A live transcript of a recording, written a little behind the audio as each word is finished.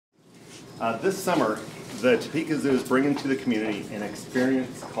This summer, the Topeka Zoo is bringing to the community an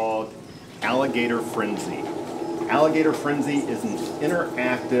experience called Alligator Frenzy. Alligator Frenzy is an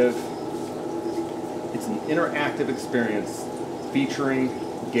interactive experience featuring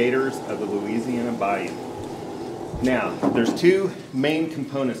gators of the Louisiana Bayou. Now, there's two main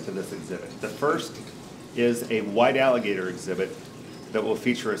components to this exhibit. The first is a white alligator exhibit that will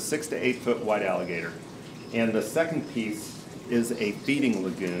feature a 6 to 8 foot white alligator. And the second piece is a feeding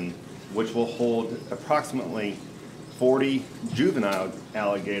lagoon, which will hold approximately 40 juvenile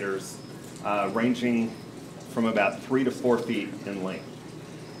alligators ranging from about 3 to 4 feet in length.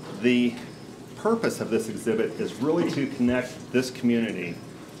 The purpose of this exhibit is really to connect this community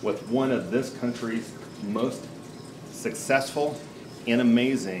with one of this country's most successful and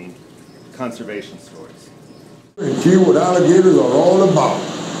amazing conservation stories. And see what alligators are all about.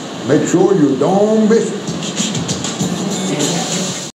 Make sure you don't miss it.